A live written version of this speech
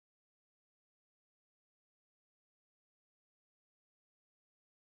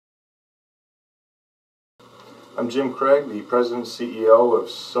I'm Jim Craig, the President and CEO of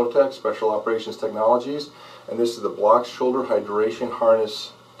S.O.Tech Special Operations Technologies, and this is the BLOCS Shoulder Hydration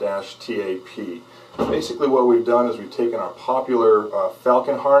Harness-TAP. Basically what we've done is we've taken our popular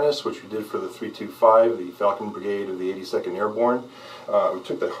Falcon harness, which we did for the 325, the Falcon Brigade of the 82nd Airborne. We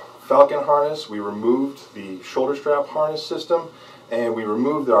took the Falcon harness, we removed the shoulder strap harness system, and we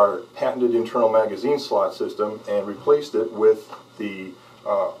removed our patented internal magazine slot system and replaced it with the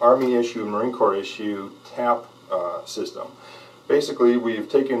Army issue, Marine Corps issue TAP system. Basically, we've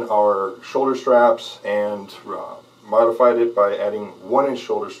taken our shoulder straps and modified it by adding 1-inch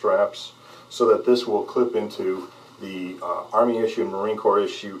shoulder straps so that this will clip into the Army issue, Marine Corps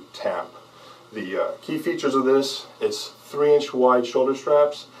issue TAP. The key features of this, it's 3-inch wide shoulder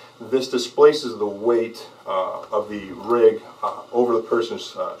straps. This displaces the weight of the rig over the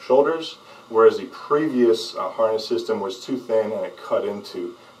person's shoulders, whereas the previous harness system was too thin and it cut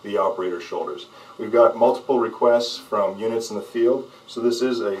into the operator's shoulders. We've got multiple requests from units in the field, so this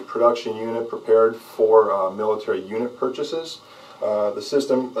is a production unit prepared for military unit purchases. The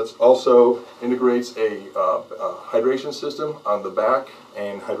system also integrates a hydration system on the back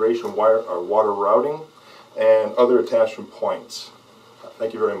and hydration wire or water routing and other attachment points.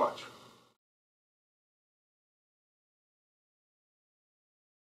 Thank you very much.